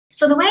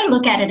So the way I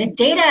look at it is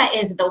data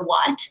is the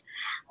what.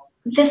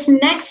 This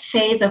next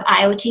phase of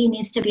IoT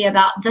needs to be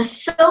about the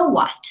so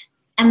what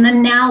and the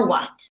now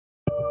what.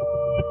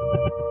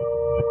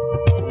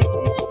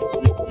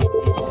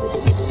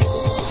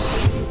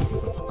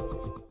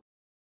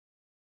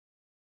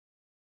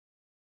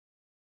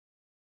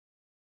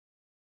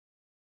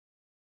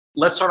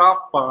 Let's start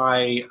off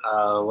by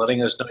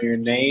letting us know your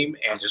name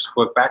and just a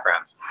quick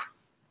background.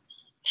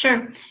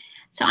 Sure.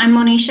 So I'm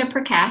Monisha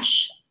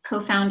Perkash,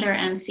 co-founder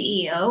and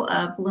CEO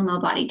of Lumo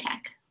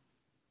Bodytech.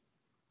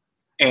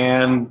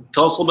 And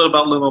tell us a little bit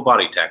about Lumo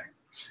Bodytech.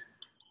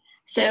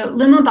 So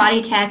Lumo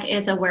Bodytech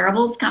is a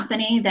wearables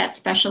company that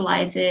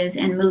specializes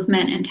in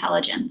movement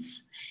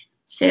intelligence.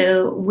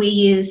 So we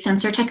use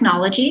sensor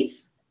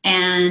technologies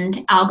and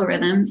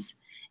algorithms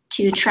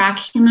to track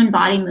human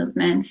body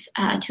movements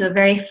to a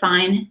very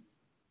fine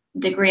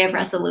degree of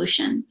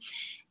resolution.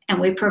 And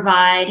we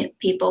provide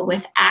people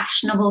with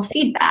actionable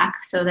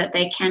feedback so that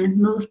they can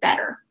move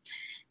better.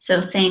 So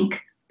think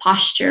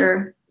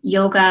posture,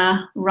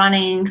 yoga,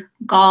 running,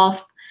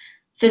 golf,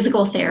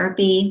 physical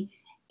therapy,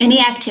 any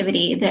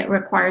activity that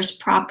requires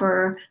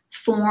proper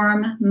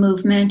form,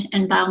 movement,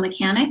 and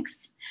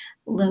biomechanics.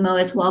 Lumo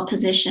is well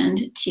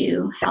positioned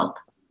to help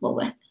people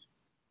with.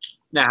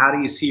 Now, how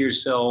do you see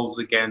yourselves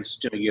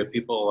against, you have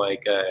people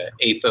like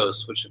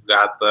Athos, which have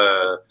got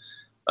the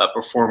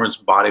performance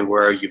body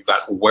wear, you've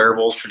got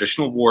wearables,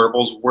 traditional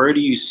wearables. Where do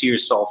you see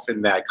yourself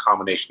in that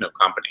combination of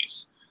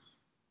companies?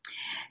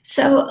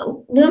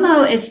 So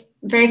Lumo is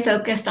very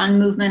focused on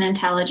movement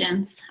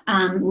intelligence,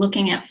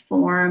 looking at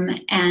form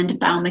and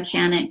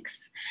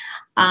biomechanics.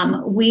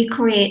 We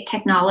create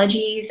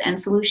technologies and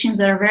solutions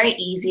that are very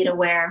easy to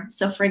wear.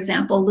 So for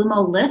example,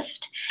 Lumo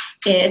Lift,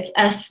 it's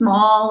a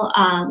small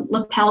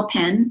lapel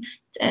pin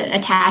that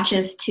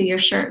attaches to your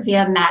shirt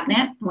via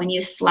magnet. When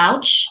you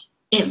slouch,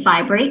 it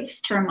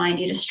vibrates to remind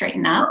you to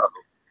straighten up.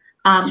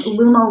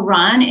 Lumo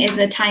Run is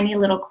a tiny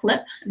little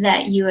clip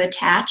that you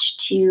attach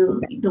to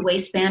the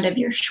waistband of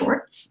your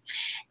shorts,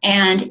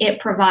 and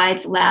it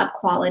provides lab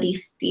quality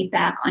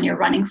feedback on your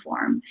running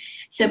form.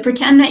 So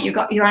pretend that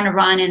you're on a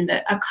run and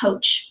a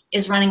coach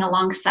is running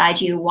alongside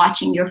you,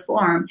 watching your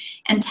form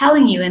and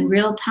telling you in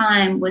real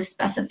time with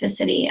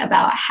specificity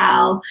about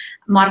how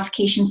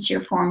modifications to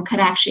your form could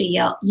actually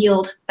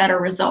yield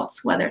better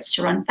results, whether it's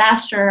to run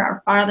faster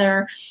or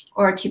farther,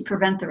 or to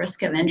prevent the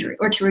risk of injury,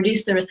 or to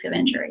reduce the risk of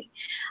injury.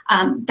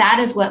 That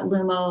is what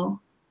Lumo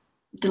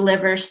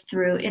delivers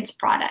through its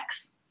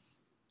products.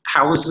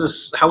 How was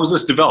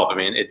this developed? I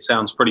mean, it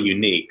sounds pretty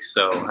unique.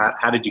 So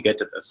how did you get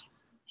to this?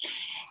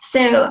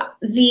 So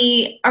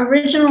the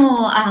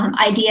original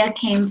idea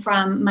came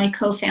from my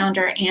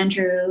co-founder,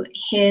 Andrew,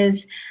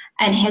 his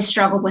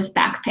struggle with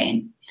back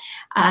pain.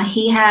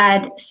 He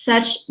had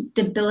such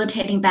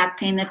debilitating back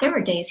pain that there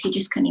were days he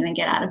just couldn't even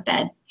get out of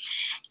bed.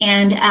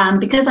 And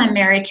because I'm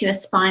married to a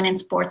spine and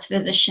sports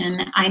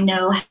physician, I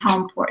know how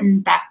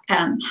important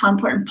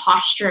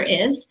posture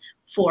is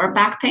for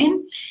back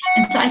pain.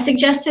 And so I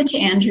suggested to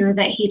Andrew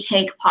that he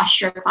take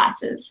posture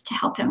classes to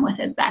help him with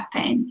his back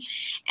pain.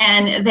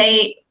 And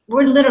they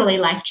were literally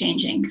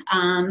life-changing.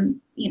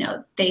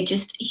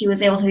 He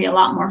was able to be a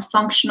lot more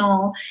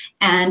functional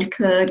and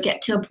could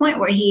get to a point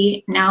where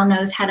he now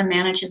knows how to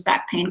manage his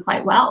back pain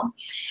quite well.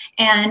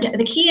 And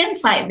the key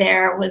insight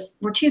there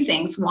were two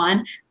things.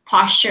 One,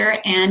 posture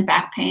and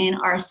back pain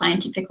are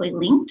scientifically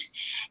linked.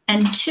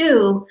 And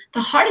two,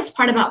 the hardest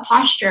part about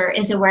posture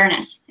is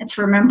awareness. It's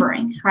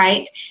remembering,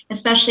 right?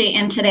 Especially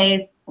in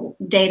today's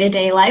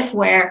day-to-day life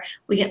where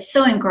we get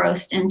so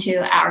engrossed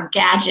into our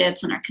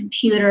gadgets and our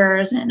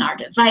computers and our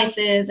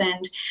devices,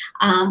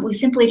 and we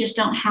simply just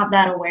don't have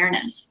that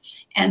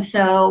awareness. And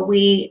so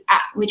we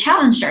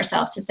challenged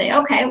ourselves to say,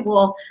 okay,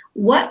 well,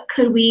 what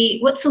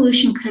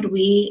solution could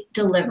we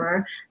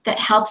deliver that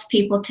helps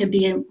people to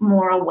be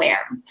more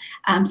aware,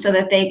 so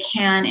that they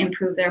can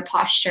improve their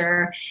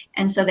posture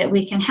and so that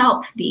we can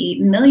help the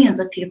millions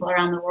of people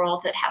around the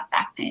world that have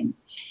back pain.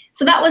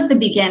 So that was the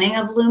beginning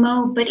of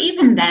Lumo, but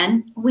even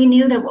then, we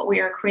knew that what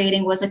we were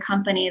creating was a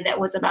company that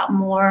was about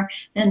more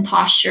than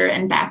posture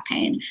and back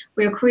pain.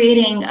 We were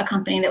creating a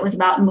company that was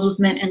about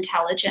movement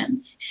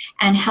intelligence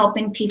and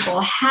helping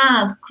people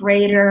have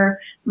greater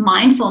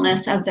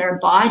mindfulness of their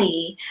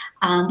body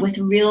with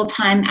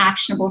real-time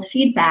actionable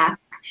feedback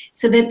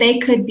so that they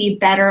could be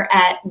better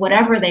at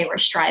whatever they were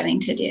striving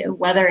to do,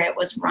 whether it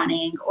was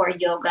running or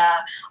yoga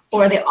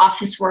or the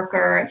office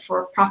worker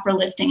for proper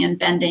lifting and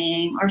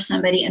bending or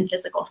somebody in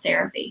physical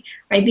therapy,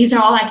 right? These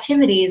are all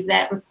activities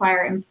that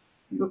require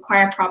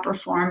proper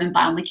form and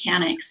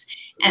biomechanics.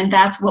 And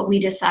that's what we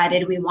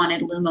decided we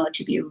wanted Lumo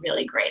to be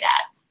really great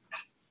at.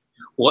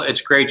 Well,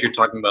 it's great you're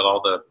talking about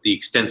all the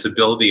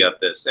extensibility of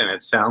this, and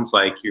it sounds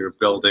like you're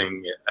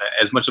building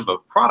as much of a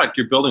product,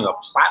 you're building a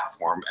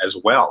platform as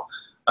well.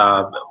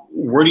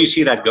 Where do you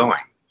see that going?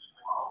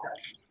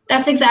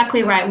 That's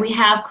exactly right. We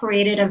have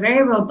created a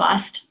very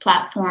robust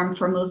platform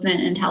for movement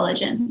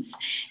intelligence.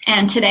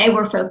 And today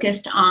we're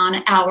focused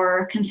on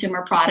our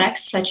consumer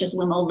products such as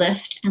Lumo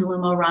Lift and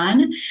Lumo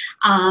Run.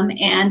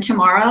 And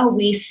tomorrow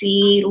we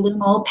see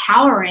Lumo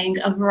powering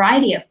a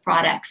variety of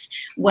products,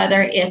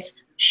 whether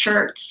it's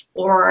shirts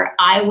or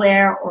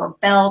eyewear or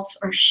belts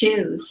or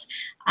shoes.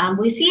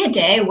 We see a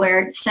day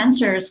where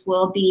sensors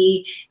will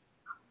be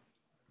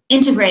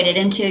integrated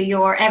into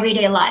your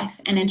everyday life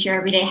and into your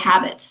everyday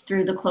habits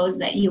through the clothes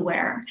that you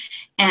wear.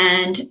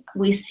 And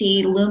we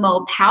see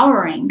Lumo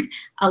powering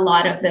a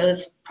lot of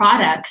those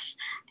products.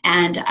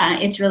 And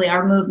it's really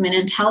our movement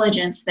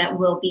intelligence that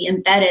will be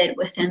embedded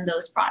within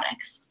those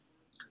products.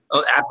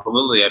 Oh,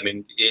 absolutely. I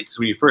mean, it's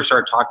when you first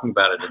start talking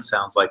about it, it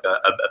sounds like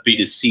a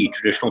B2C,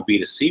 traditional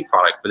B2C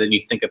product. But then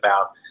you think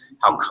about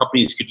how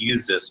companies could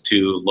use this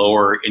to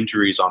lower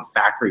injuries on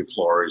factory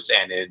floors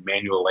and in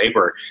manual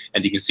labor.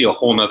 And you can see a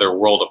whole nother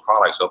world of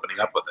products opening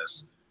up with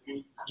this.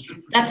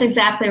 That's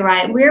exactly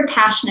right. We're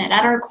passionate.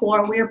 At our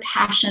core, we're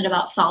passionate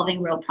about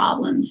solving real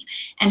problems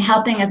and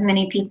helping as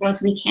many people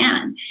as we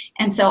can.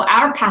 And so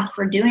our path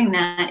for doing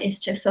that is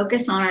to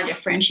focus on our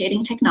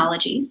differentiating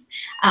technologies,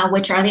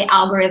 which are the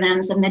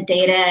algorithms and the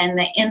data and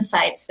the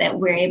insights that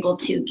we're able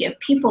to give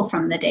people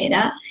from the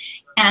data,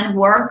 and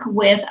work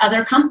with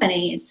other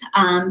companies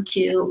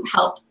to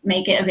help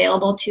make it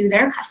available to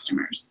their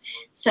customers.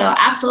 So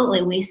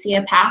absolutely, we see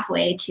a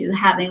pathway to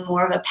having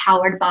more of a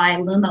powered by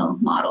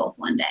Lumo model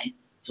one day.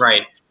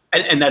 Right.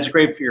 And that's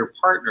great for your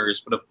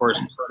partners, but of course,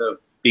 part of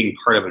being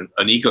part of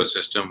an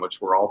ecosystem, which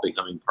we're all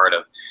becoming part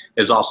of,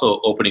 is also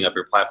opening up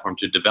your platform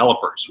to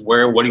developers. What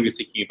are you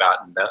thinking about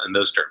in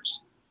those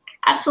terms?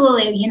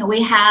 Absolutely. You know,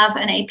 we have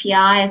an API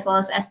as well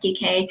as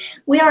SDK.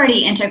 We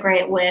already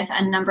integrate with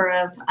a number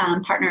of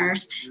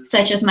partners,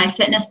 such as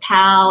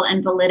MyFitnessPal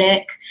and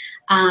Bodytech,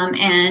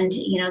 and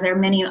you know, there are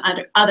many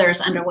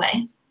others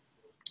underway.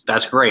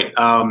 That's great.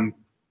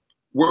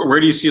 Where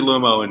do you see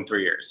Lumo in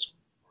 3 years?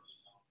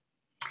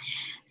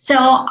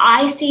 So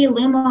I see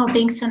Lumo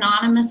being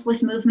synonymous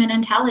with movement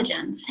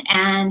intelligence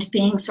and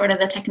being sort of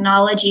the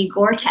technology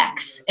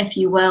Gore-Tex, if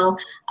you will,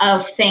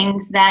 of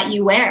things that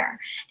you wear.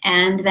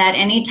 And that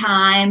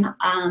anytime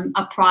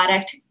a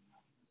product,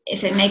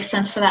 if it makes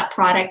sense for that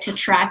product to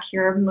track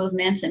your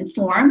movements and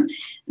form,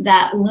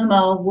 that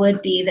Lumo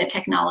would be the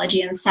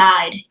technology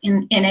inside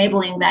in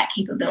enabling that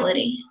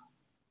capability.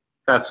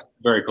 That's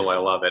very cool. I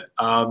love it.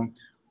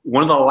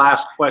 One of the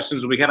last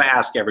questions, we got to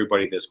ask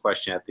everybody this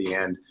question at the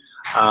end.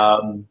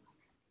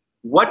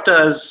 What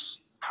does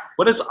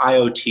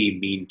IoT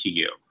mean to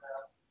you?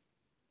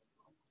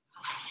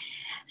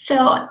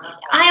 So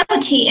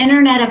IoT,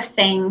 Internet of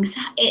Things,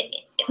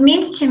 it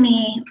means to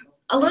me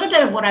a little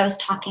bit of what I was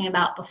talking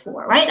about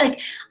before, right? Like,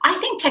 I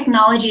think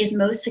technology is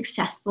most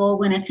successful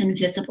when it's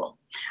invisible,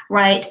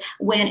 right?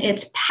 When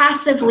it's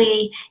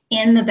passively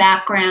in the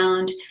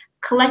background,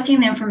 collecting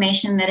the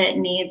information that it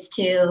needs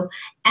to,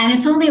 and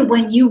it's only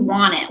when you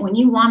want it, when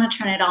you want to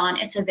turn it on,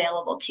 it's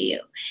available to you.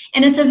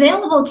 And it's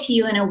available to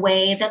you in a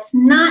way that's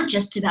not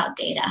just about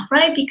data,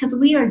 right? Because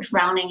we are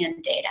drowning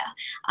in data.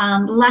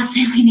 The last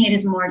thing we need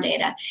is more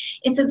data.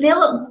 It's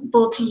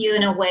available to you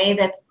in a way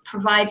that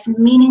provides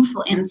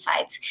meaningful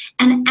insights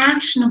and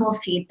actionable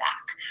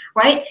feedback,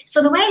 right?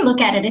 So the way I look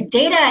at it is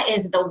data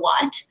is the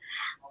what.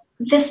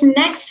 This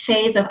next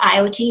phase of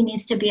IoT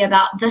needs to be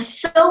about the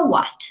so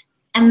what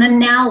and the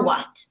now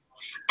what.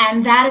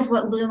 And that is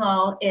what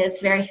Lumo is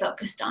very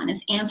focused on,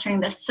 is answering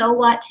the so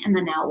what and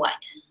the now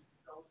what.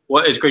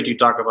 Well, it's great you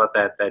talk about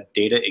that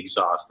data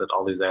exhaust that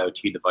all these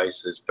IoT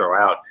devices throw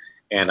out.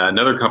 And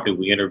another company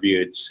we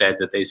interviewed said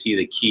that they see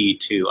the key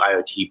to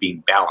IoT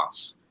being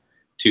balance,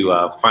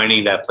 to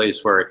finding that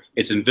place where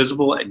it's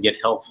invisible and yet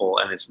helpful,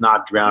 and it's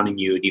not drowning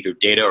you in either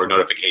data or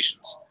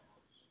notifications.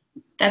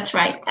 That's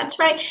right. That's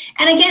right.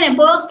 And again, it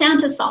boils down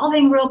to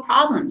solving real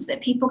problems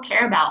that people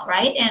care about,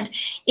 right? And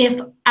if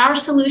our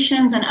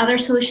solutions and other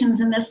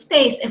solutions in this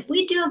space, if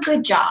we do a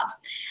good job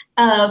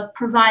of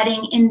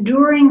providing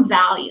enduring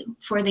value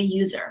for the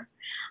user,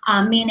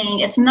 meaning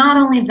it's not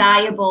only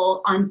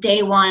valuable on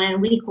day one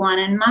and week one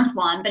and month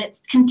one, but it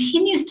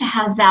continues to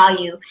have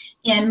value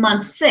in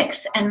month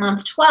 6 and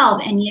month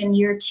 12 and in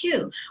year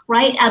 2,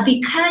 right?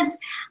 Because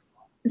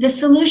the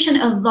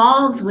solution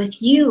evolves with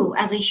you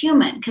as a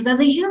human, because as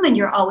a human,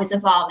 you're always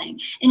evolving,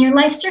 and your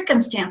life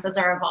circumstances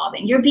are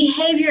evolving. Your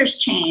behaviors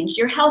change,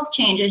 your health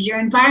changes, your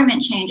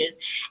environment changes,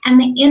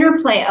 and the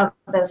interplay of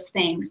those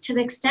things, to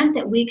the extent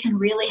that we can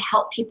really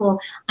help people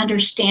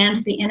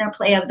understand the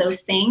interplay of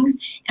those things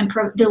and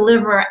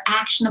deliver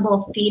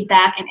actionable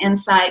feedback and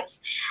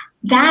insights,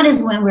 that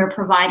is when we're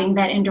providing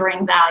that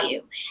enduring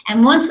value.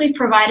 And once we've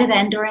provided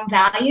that enduring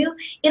value,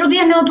 it'll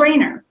be a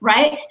no-brainer,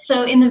 right?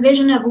 So in the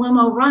vision of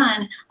Lumo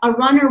Run, a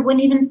runner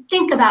wouldn't even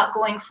think about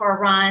going for a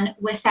run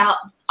without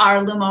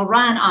our Lumo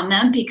Run on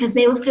them, because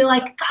they would feel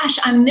like, gosh,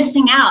 I'm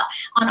missing out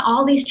on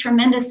all these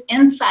tremendous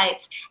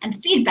insights and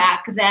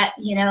feedback that,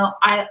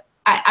 that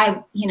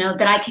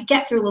I could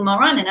get through Lumo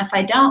Run, and if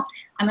I don't,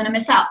 I'm going to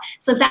miss out.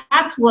 So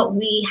that's what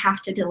we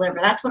have to deliver.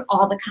 That's what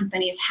all the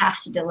companies have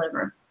to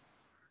deliver.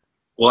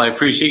 Well, I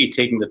appreciate you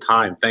taking the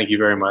time. Thank you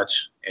very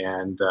much.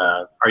 And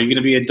are you going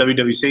to be at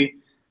WWC?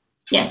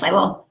 Yes, I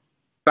will.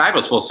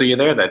 Fabulous. We'll see you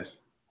there then.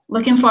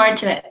 Looking forward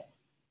to it.